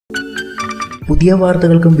പുതിയ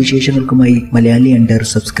വാർത്തകൾക്കും വിശേഷങ്ങൾക്കുമായി മലയാളിയന്റർ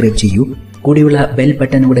സബ്സ്ക്രൈബ് ചെയ്യൂ. കൂടിയുള്ള ബെൽ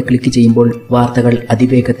ബട്ടൺ കൂടെ ക്ലിക്ക് ചെയ്യുമ്പോൾ വാർത്തകൾ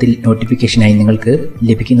അതിവേഗത്തിൽ നോട്ടിഫിക്കേഷനായി നിങ്ങൾക്ക്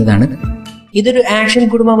ലഭിക്കുന്നതാണ്. ഇതൊരു ആക്ഷൻ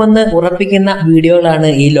കുടുംബമെന്ന് ഉറപ്പിക്കുന്ന വീഡിയോകളാണ്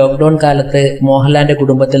ഈ ലോക്ക്ഡൌൺ കാലത്ത് മോഹൻലാലിന്റെ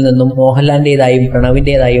കുടുംബത്തിൽ നിന്നും മോഹൻലാലിന്റേതായും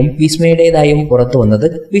പ്രണവിന്റേതായും വിസ്മയുടേതായും പുറത്തു വന്നത്.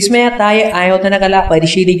 വിസ്മയ തായ് ആയോധന കല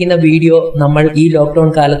പരിശീലിക്കുന്ന വീഡിയോ നമ്മൾ ഈ ലോക്ക്ഡൌൺ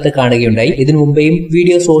കാലത്ത് കാണുകയുണ്ടായി. ഇതിനു മുമ്പേയും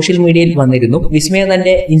വീഡിയോ സോഷ്യൽ മീഡിയയിൽ വന്നിരുന്നു. വിസ്മയ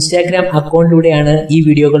തന്റെ ഇൻസ്റ്റാഗ്രാം അക്കൗണ്ടിലൂടെയാണ് ഈ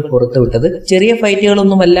വീഡിയോകൾ പുറത്തുവിട്ടത്. ചെറിയ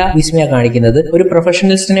ഫൈറ്റുകളൊന്നുമല്ല വിസ്മയ കാണിക്കുന്നത്. ഒരു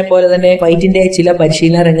പ്രൊഫഷണലിസ്റ്റിനെ പോലെ തന്നെ ഫൈറ്റിന്റെ ചില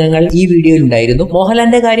പരിശീലന രംഗങ്ങൾ ഈ വീഡിയോയിൽ ഉണ്ടായിരുന്നു.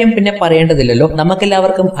 മോഹൻലാലിന്റെ കാര്യം പിന്നെ പറയേണ്ടതില്ലല്ലോ,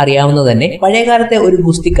 നമുക്കെല്ലാവർക്കും അറിയാവുന്നത് തന്നെ. പഴയകാലത്തെ ഒരു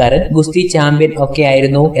ഗുസ്തിക്കാരൻ, ഗുസ്തി ചാമ്പ്യൻ ഒക്കെ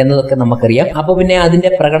ആയിരുന്നു എന്നതൊക്കെ നമുക്കറിയാം. അപ്പൊ പിന്നെ അതിന്റെ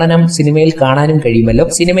പ്രകടനം സിനിമയിൽ കാണാനും കഴിയുമല്ലോ.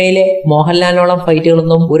 സിനിമയിലെ മോഹൻലാലിനോളം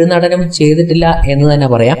ഫൈറ്റുകളൊന്നും ഒരു നടനും ചെയ്തിട്ടില്ല എന്ന് തന്നെ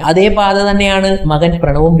പറയാം. അതേ പാത തന്നെയാണ് മകൻ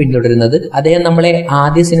പ്രണവും പിന്തുടരുന്നത്. അദ്ദേഹം നമ്മളെ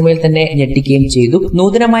ആദ്യ സിനിമയിൽ തന്നെ ഞെട്ടിക്കുകയും ചെയ്തു.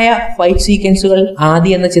 നൂതനമായ ഫൈറ്റ് സീക്വൻസുകൾ ആദി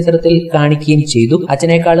എന്ന ചിത്രത്തിൽ കാണിക്കുകയും ചെയ്തു.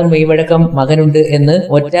 അച്ഛനേക്കാളും മെയ്വഴക്കം മകനുണ്ട് എന്ന്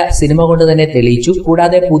ഒറ്റ സിനിമ കൊണ്ട് തന്നെ തെളിയിച്ചു.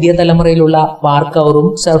 കൂടാതെ പുതിയ തലമുറയിലുള്ള പാർക്കൗറും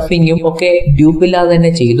സർഫിങ്ങും ഒക്കെ ഡ്യൂപ്പില്ലാതെ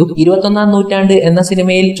തന്നെ ചെയ്തു. 21ാം നൂറ്റാണ്ട് എന്ന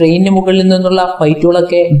സിനിമയിൽ ട്രെയിനിന് മുകളിൽ നിന്നുള്ള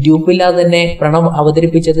ഫൈറ്റുകളൊക്കെ ഡ്യൂപ്പില്ലാതെ തന്നെ പ്രണവ്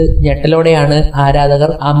അവതരിപ്പിച്ചത് ഞെട്ടലോടെയാണ്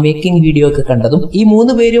ആരാധകർ ആ മേക്കിംഗ് വീഡിയോ ഒക്കെ കണ്ടതും. ഈ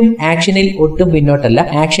 3 പേരും ആക്ഷനിൽ ഒട്ടും പിന്നോട്ടല്ല.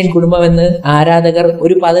 ആക്ഷൻ കുടുംബമെന്ന് ആരാധകർ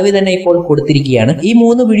ഒരു പദവി തന്നെ ഇപ്പോൾ കൊടുത്തിരിക്കുകയാണ്. ഈ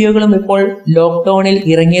 3 വീഡിയോകളും ഇപ്പോൾ ലോക്ക്ഡൌണിൽ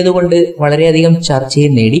ഇറങ്ങിയതുകൊണ്ട് വളരെയധികം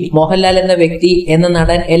ചർച്ചയും നേടി. മോഹൻലാൽ എന്ന വ്യക്തി എന്ന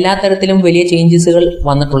നടൻ എല്ലാ തരത്തിലും വലിയ ചേഞ്ചസുകൾ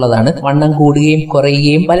വന്നിട്ടുള്ളതാണ്. വണ്ണം കൂടുകയും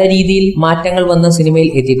കുറയുകയും പല രീതിയിൽ മാറ്റങ്ങൾ വന്ന സിനിമയിൽ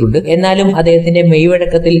എത്തിയിട്ടുണ്ട്. എന്നാലും അദ്ദേഹത്തിന്റെ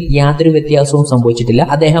മെയ്വഴക്കത്തിൽ യാതൊരു വ്യത്യാസവും സംഭവിച്ചിട്ടില്ല.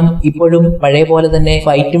 അദ്ദേഹം ഇപ്പോഴും പഴയ പോലെ തന്നെ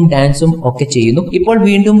ഫൈറ്റും ഡാൻസും ഒക്കെ ചെയ്യുന്നു. ഇപ്പോൾ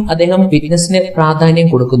വീണ്ടും അദ്ദേഹം ഫിറ്റ്നസിന് പ്രാധാന്യം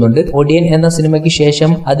കൊടുക്കുന്നുണ്ട്. ഒടിയൻ എന്ന സിനിമയ്ക്ക്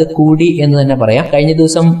ശേഷം അത് കൂടി എന്ന് തന്നെ പറയാം. കഴിഞ്ഞ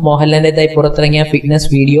ദിവസം മോഹൻലാലിന്റേതായി പുറത്തിറങ്ങിയ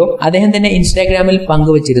ഫിറ്റ്നസ് വീഡിയോ അദ്ദേഹം തന്നെ ഇൻസ്റ്റാഗ്രാമിൽ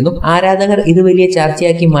പങ്കുവച്ചിരുന്നു. ആരാധകർ ഇത് വലിയ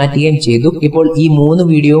ചർച്ചയാക്കി മാറ്റുകയും ചെയ്തു. ഇപ്പോൾ ഈ 3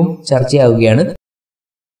 വീഡിയോയും ചർച്ചയാവുകയാണ്.